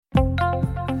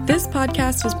This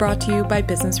podcast is brought to you by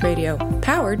Business Radio,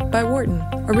 powered by Wharton,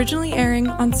 originally airing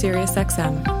on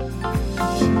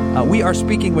SiriusXM. We are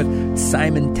speaking with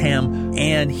Simon Tam,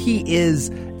 and he is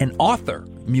an author,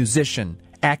 musician,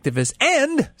 activist,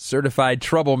 and certified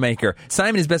troublemaker.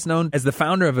 Simon is best known as the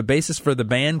founder of a bassist for the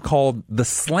band called The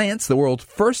Slants, the world's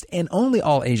first and only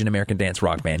all-Asian American dance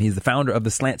rock band. He's the founder of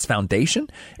the Slants Foundation,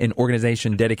 an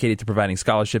organization dedicated to providing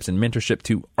scholarships and mentorship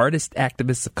to artist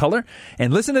activists of color.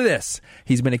 And listen to this.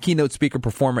 He's been a keynote speaker,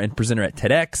 performer, and presenter at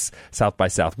TEDx, South by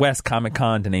Southwest,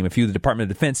 Comic-Con, to name a few, the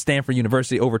Department of Defense, Stanford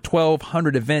University, over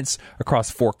 1,200 events across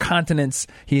 4 continents.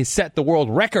 He has set the world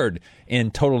record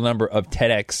in total number of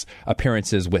TEDx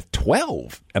appearances with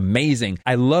 12. Amazing.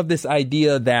 I love this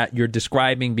idea that you're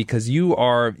describing because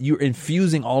you're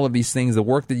infusing all of these things, the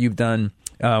work that you've done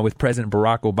with President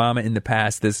Barack Obama in the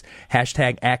past, this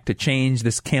hashtag Act to Change,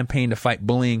 this campaign to fight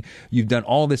bullying. You've done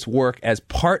all this work as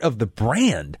part of the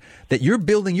brand that you're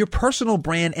building, your personal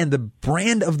brand and the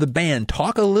brand of the band.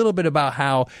 Talk a little bit about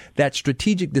how that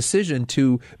strategic decision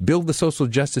to build the social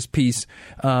justice piece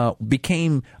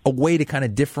became a way to kind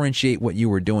of differentiate what you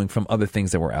were doing from other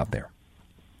things that were out there.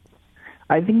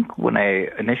 I think when I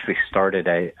initially started,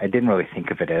 I didn't really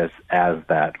think of it as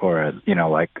that, or as,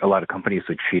 like a lot of companies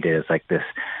would treat it as like this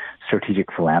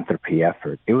strategic philanthropy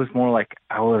effort. It was more like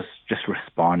I was just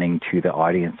responding to the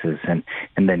audiences and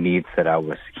the needs that I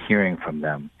was hearing from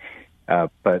them.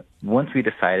 But once we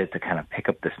decided to kind of pick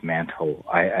up this mantle,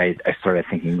 I started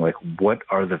thinking, like, what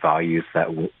are the values that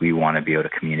we want to be able to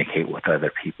communicate with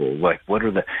other people? Like, what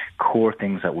are the core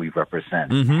things that we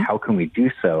represent? Mm-hmm. How can we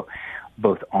do so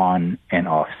both on and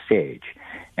off stage?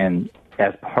 And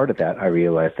as part of that, I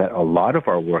realized that a lot of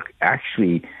our work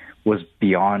actually was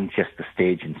beyond just the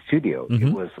stage and studio. Mm-hmm.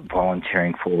 It was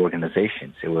volunteering for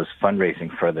organizations. It was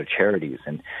fundraising for other charities.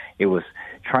 And it was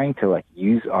trying to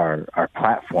use our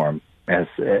platform as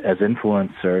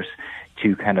influencers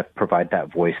to kind of provide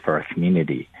that voice for our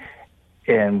community.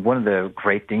 And one of the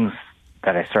great things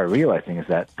that I started realizing is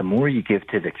that the more you give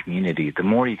to the community, the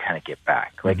more you kind of get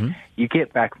back. Like, mm-hmm. you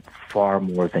get back far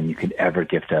more than you could ever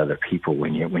give to other people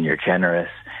when you're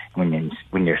generous, when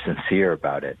you're sincere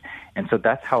about it. And so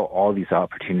that's how all these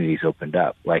opportunities opened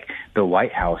up. Like, the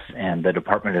White House and the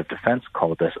Department of Defense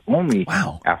called us only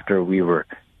after we were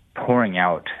pouring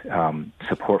out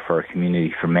support for our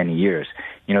community for many years.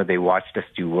 They watched us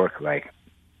do work like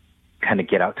kind of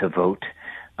get out to vote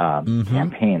mm-hmm.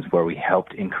 campaigns where we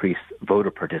helped increase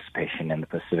voter participation in the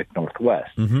Pacific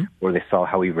Northwest, mm-hmm. where they saw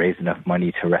how we raised enough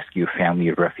money to rescue a family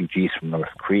of refugees from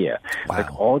North Korea. Wow.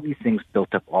 Like, all these things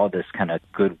built up all this kind of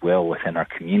goodwill within our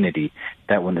community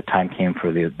that when the time came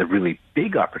for the really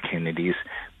big opportunities,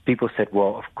 people said,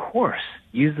 well, of course,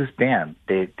 use this band.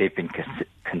 They've been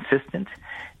consistent.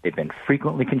 They've been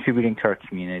frequently contributing to our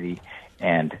community.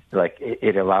 And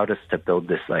it allowed us to build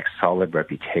this solid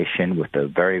reputation with a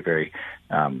very, very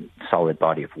solid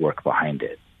body of work behind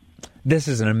it. This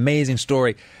is an amazing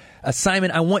story.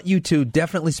 Simon, I want you to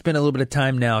definitely spend a little bit of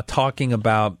time now talking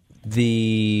about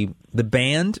the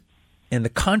band and the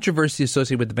controversy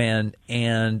associated with the band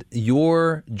and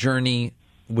your journey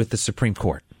with the Supreme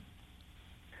Court.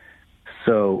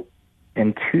 So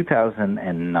in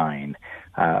 2009,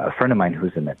 a friend of mine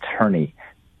who's an attorney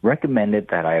recommended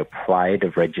that I apply to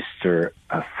register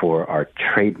for our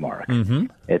trademark. Mm-hmm.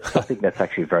 It's something that's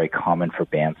actually very common for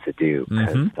bands to do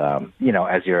because,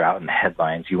 mm-hmm. As you're out in the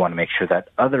headlines, you want to make sure that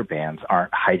other bands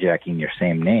aren't hijacking your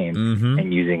same name mm-hmm.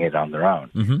 and using it on their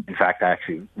own. Mm-hmm. In fact, I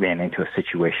actually ran into a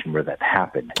situation where that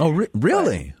happened. Oh,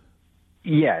 really?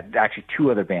 Yeah, actually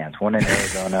 2 other bands, one in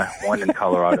Arizona, one in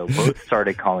Colorado, both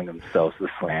started calling themselves the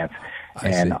Slants.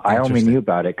 And I only knew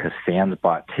about it because fans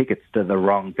bought tickets to the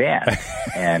wrong band.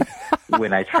 And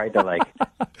when I tried to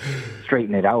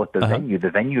straighten it out with the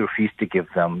venue refused to give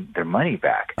them their money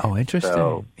back. Oh, interesting.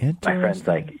 So my friend's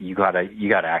like, you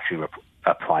gotta actually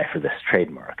apply for this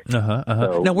trademark.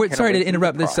 So now, sorry to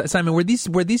interrupt this, Simon. Were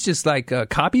these just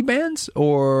copy bands,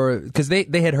 or because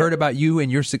they had heard about you and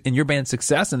your band's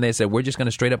success, and they said we're just going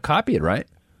to straight up copy it, right?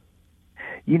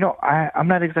 I'm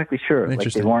not exactly sure.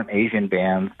 They weren't Asian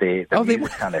bands. They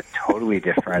sounded totally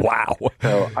different. Wow.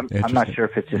 So I'm not sure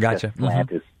if it's just that slant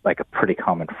mm-hmm. is a pretty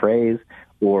common phrase,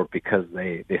 or because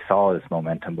they saw this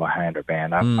momentum behind our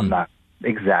band. I'm not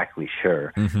exactly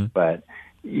sure, mm-hmm. but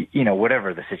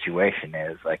whatever the situation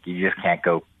is, you just can't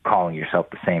go calling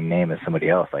yourself the same name as somebody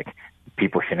else.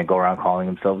 People shouldn't go around calling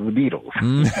themselves the Beatles.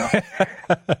 So,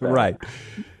 right.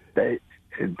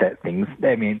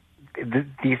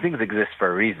 These things exist for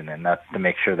a reason, and that's to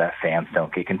make sure that fans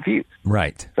don't get confused.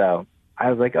 Right. So I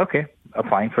was like, okay,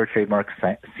 applying for a trademark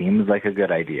seems like a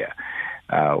good idea.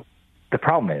 The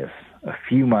problem is a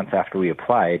few months after we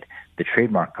applied, the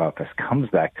trademark office comes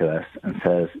back to us and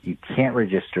says, you can't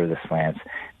register the slants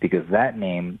because that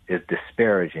name is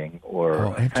disparaging or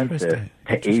offensive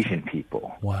to Asian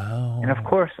people. Wow. And of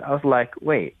course, I was like,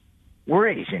 wait, we're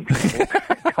Asian people.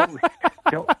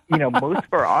 Most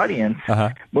of our audience,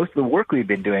 most of the work we've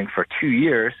been doing for 2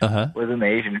 years was in the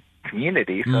Asian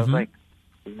community. So I was like,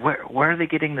 where are they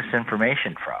getting this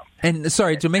information from? And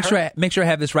sorry, to make sure I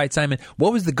have this right, Simon,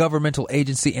 what was the governmental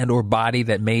agency and or body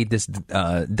that made this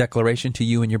declaration to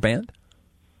you and your band?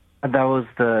 That was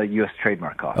the U.S.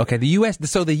 Trademark Office. Okay, the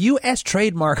U.S.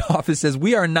 Trademark Office says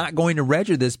we are not going to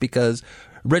register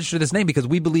this name because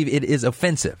we believe it is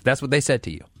offensive. That's what they said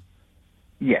to you.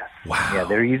 Yes. Wow. Yeah,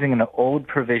 they're using an old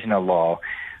provision of law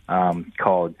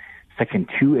called Section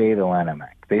 2A of the Lanham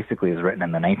Act. Basically, it was written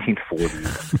in the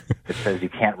 1940s. It says you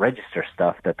can't register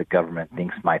stuff that the government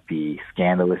thinks might be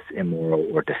scandalous, immoral,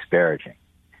 or disparaging.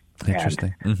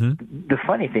 Interesting. And the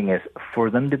funny thing is, for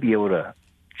them to be able to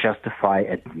justify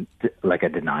a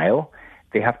denial,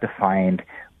 they have to find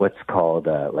what's called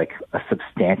a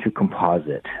substantial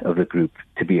composite of the group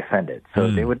to be offended.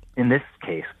 So they would, in this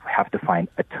case, have to find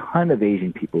a ton of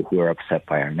Asian people who are upset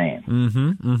by our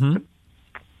name.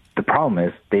 The problem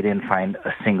is they didn't find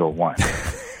a single one.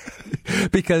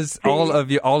 Because all of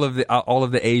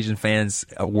the Asian fans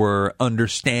were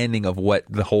understanding of what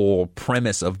the whole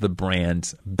premise of the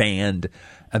band's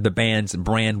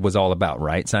brand was all about,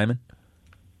 right, Simon?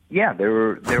 Yeah, they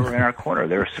were in our corner.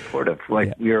 They were supportive.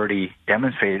 We already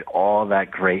demonstrated all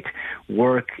that great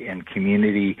work and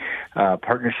community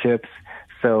partnerships.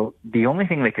 So the only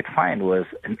thing they could find was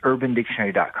an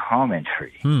UrbanDictionary.com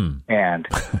entry, and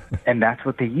that's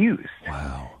what they used.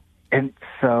 Wow. And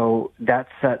so that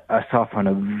set us off on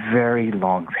a very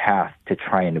long path to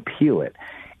try and appeal it,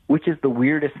 which is the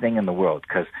weirdest thing in the world.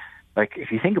 Because,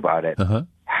 if you think about it,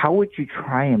 how would you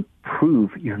try and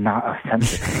prove you're not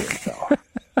offensive to yourself?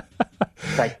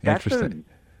 That's interesting.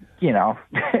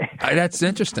 That's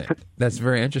interesting. That's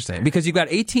very interesting because you've got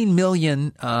 18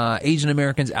 million Asian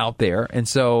Americans out there, and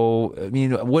so I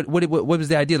mean, what was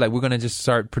the idea? We're going to just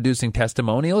start producing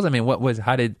testimonials. I mean,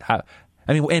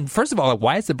 and first of all,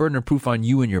 why is the burden of proof on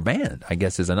you and your band? I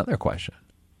guess is another question.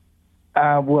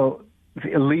 Well,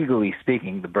 legally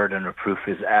speaking, the burden of proof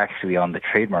is actually on the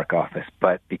trademark office,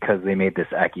 but because they made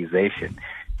this accusation,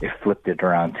 they flipped it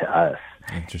around to us.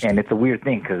 And it's a weird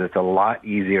thing because it's a lot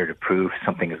easier to prove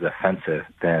something is offensive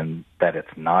than that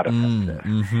it's not offensive.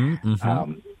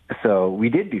 So we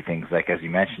did do things like, as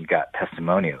you mentioned, got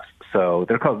testimonials. So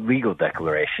they're called legal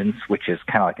declarations, which is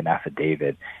kind of like an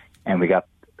affidavit. And we got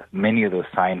many of those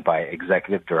signed by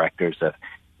executive directors of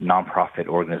nonprofit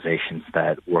organizations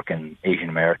that work in Asian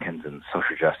Americans and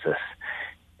social justice.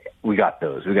 We got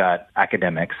those. We got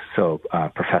academics, so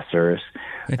professors,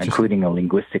 including a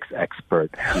linguistics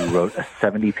expert who wrote a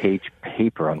 70-page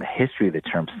paper on the history of the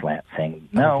term slant, saying,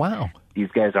 these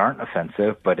guys aren't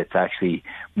offensive, but it's actually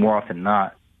more often than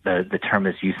not, the term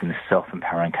is used in a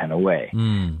self-empowering kind of way.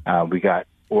 We got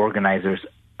organizers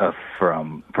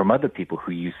from other people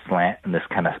who use slant in this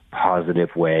kind of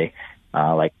positive way,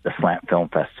 like the Slant Film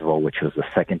Festival, which was the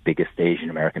second biggest Asian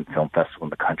American film festival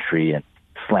in the country, and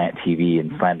Slant TV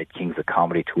and Slanted Kings of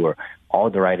Comedy Tour, all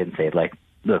derided and say,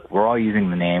 look, we're all using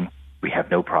the name. We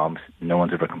have no problems. No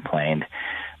one's ever complained.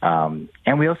 And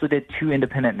we also did 2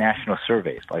 independent national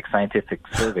surveys, scientific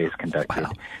surveys conducted,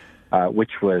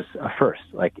 which was a first.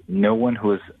 No one who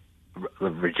was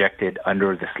rejected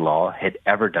under this law had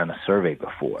ever done a survey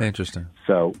before. Interesting.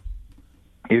 So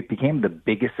it became the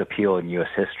biggest appeal in U.S.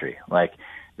 history.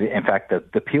 In fact, the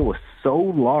appeal was so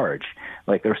large.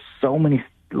 There's so many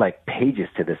pages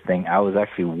to this thing, I was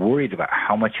actually worried about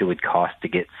how much it would cost to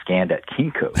get scanned at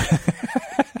Kinko's.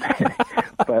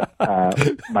 But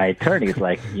my attorney's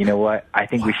like, you know what? I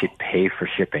think we should pay for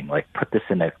shipping. Put this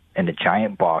in a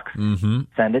giant box,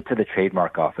 send it to the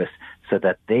trademark office so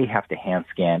that they have to hand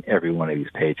scan every one of these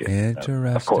pages.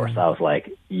 Interesting. Of course, I was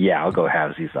like, yeah, I'll go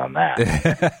halvesies on that.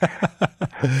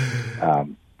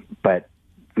 But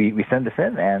we sent this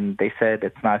in, and they said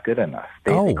it's not good enough.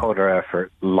 They called our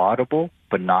effort laudable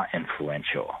but not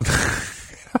influential.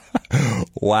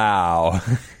 Wow.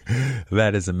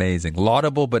 That is amazing.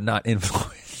 Laudable but not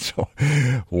influential.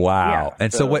 Wow. Yeah,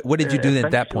 and so what did you do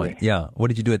at that point? Yeah. What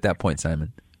did you do at that point,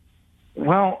 Simon?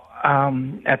 Well,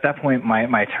 at that point,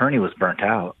 my attorney was burnt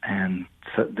out and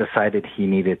decided he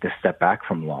needed to step back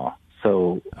from law.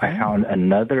 So I found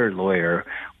another lawyer,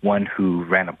 one who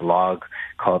ran a blog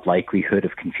called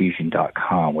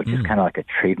likelihoodofconfusion.com, which is kind of like a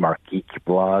trademark geek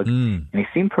blog. And he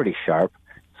seemed pretty sharp.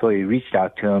 So he reached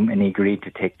out to him, and he agreed to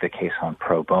take the case on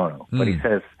pro bono. But he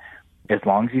says, as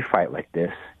long as you fight like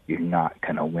this, you're not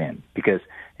going to win. Because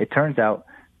it turns out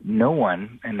no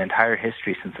one in the entire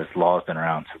history since this law has been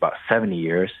around, for about 70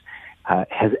 years,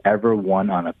 has ever won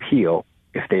on appeal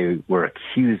if they were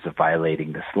accused of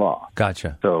violating this law.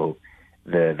 Gotcha. So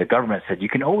the government said you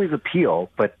can always appeal,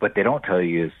 but what they don't tell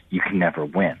you is you can never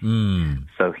win.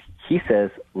 So he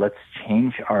says, let's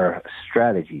change our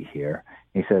strategy here.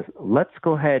 He says, let's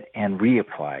go ahead and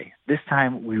reapply. This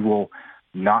time we will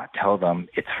not tell them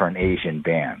it's for an Asian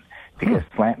ban, because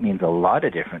slant means a lot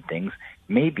of different things.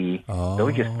 Maybe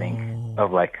they'll just think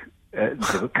of like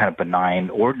the kind of benign,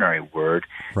 ordinary word,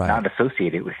 not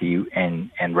associated with you,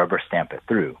 and rubber stamp it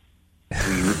through.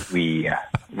 We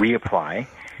reapply.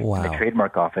 Wow. And the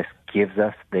trademark office gives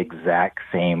us the exact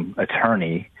same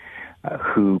attorney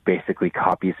who basically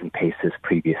copies and pastes his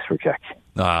previous rejection.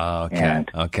 Oh, okay.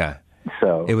 And okay.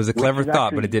 So it was a clever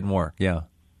thought, but it didn't work. Yeah.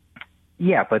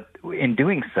 Yeah, but in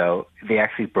doing so, they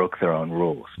actually broke their own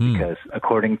rules, because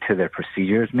according to their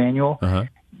procedures manual,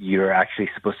 you're actually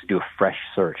supposed to do a fresh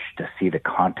search to see the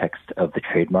context of the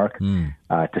trademark,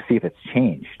 to see if it's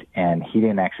changed. And he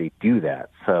didn't actually do that.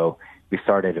 So we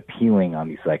started appealing on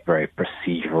these like very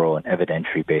procedural and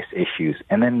evidentiary-based issues.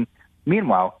 And then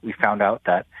meanwhile, we found out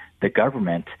that the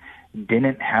government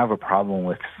didn't have a problem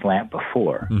with slant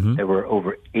before. There were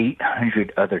over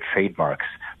 800 other trademarks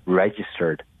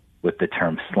registered with the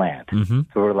term slant. So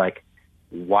we're like,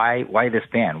 why this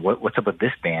ban? What's up with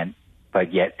this ban?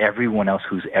 But yet everyone else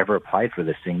who's ever applied for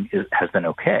this thing has been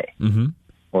okay.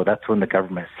 Well, that's when the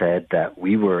government said that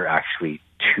we were actually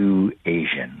too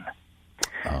Asian.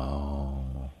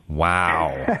 Oh,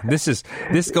 wow.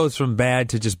 This goes from bad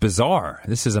to just bizarre.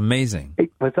 This is amazing.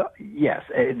 Yes,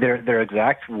 their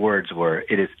exact words were,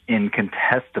 it is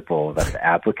incontestable that the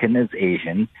applicant is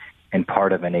Asian and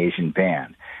part of an Asian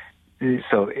ban.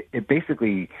 So it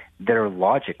basically, their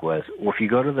logic was, well, if you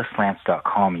go to the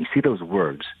slants.com and you see those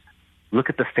words, look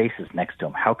at the faces next to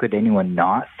them. How could anyone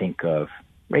not think of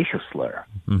racial slur?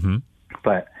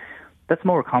 But that's a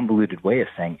more convoluted way of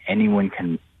saying anyone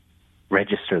can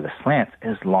register the slants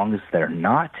as long as they're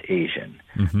not Asian.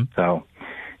 So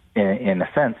in a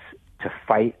sense, to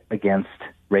fight against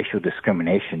racial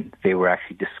discrimination, they were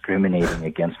actually discriminating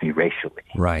against me racially.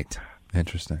 Right.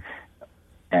 Interesting.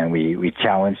 And we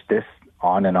challenged this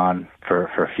on and on for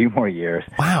a few more years.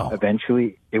 Wow.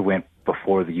 Eventually, it went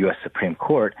before the U.S. Supreme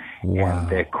Court, and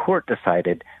the court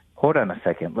decided, hold on a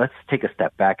second, let's take a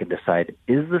step back and decide,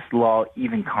 is this law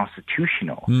even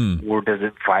constitutional, or does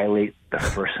it violate the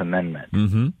First Amendment?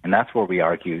 And that's where we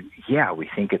argued, yeah, we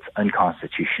think it's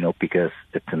unconstitutional because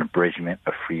it's an abridgment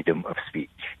of freedom of speech.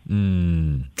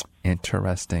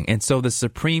 Interesting. And so the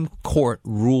Supreme Court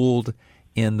ruled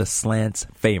in the slant's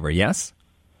favor, yes?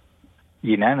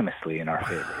 Unanimously in our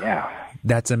favor, yeah.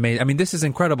 That's amazing. I mean, this is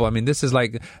incredible. I mean, this is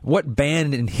like, what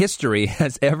band in history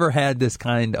has ever had this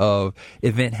kind of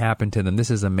event happen to them?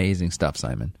 This is amazing stuff,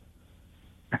 Simon.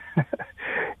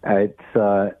 It's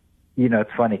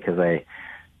funny because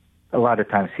a lot of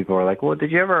times people are like, well,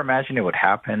 did you ever imagine it would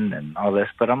happen and all this?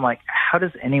 But I'm like, how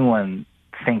does anyone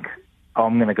think, oh,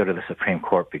 I'm going to go to the Supreme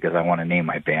Court because I want to name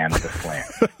my band the Slant?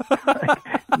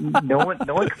 No one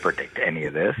can predict any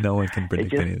of this. No one can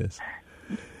predict any of this.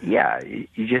 Yeah,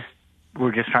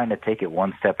 we're just trying to take it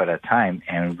one step at a time,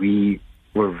 and we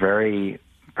were very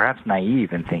perhaps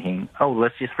naive in thinking, oh,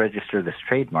 let's just register this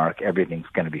trademark, everything's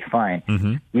going to be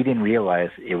fine. We didn't realize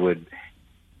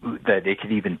that it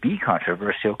could even be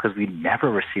controversial because we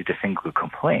never received a single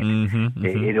complaint.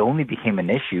 It only became an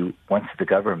issue once the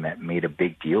government made a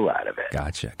big deal out of it.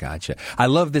 Gotcha. I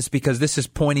love this because this is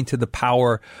pointing to the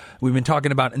power we've been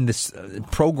talking about in this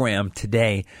program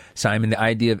today, Simon, the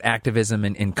idea of activism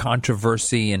and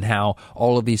controversy and how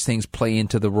all of these things play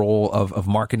into the role of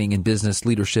marketing and business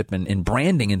leadership and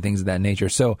branding and things of that nature.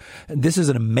 So this is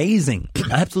an amazing,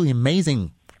 absolutely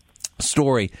amazing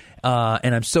story,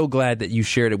 and I'm so glad that you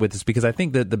shared it with us, because I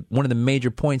think that one of the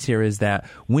major points here is that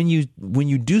when you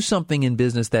do something in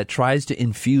business that tries to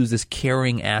infuse this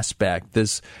caring aspect,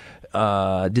 this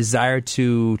desire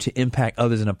to impact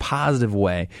others in a positive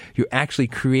way, you're actually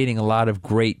creating a lot of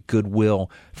great goodwill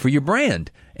for your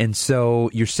brand. And so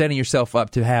you're setting yourself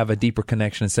up to have a deeper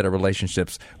connection and set of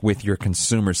relationships with your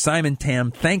consumers. Simon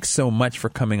Tam, thanks so much for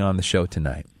coming on the show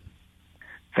tonight.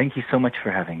 Thank you so much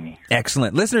for having me.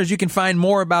 Excellent. Listeners, you can find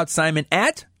more about Simon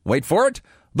at, wait for it,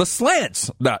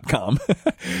 theslants.com.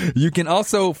 You can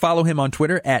also follow him on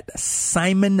Twitter at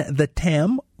Simon the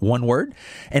Tam, one word.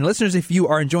 And listeners, if you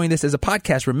are enjoying this as a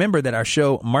podcast, remember that our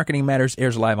show Marketing Matters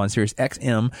airs live on Sirius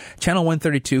XM, channel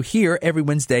 132 here every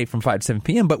Wednesday from 5 to 7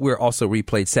 p.m. But we're also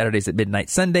replayed Saturdays at midnight,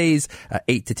 Sundays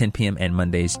 8 to 10 p.m. and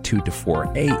Mondays 2 to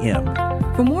 4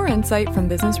 a.m. For more insight from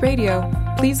Business Radio,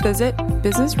 please visit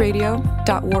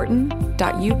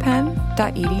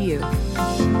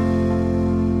businessradio.wharton.upenn.edu.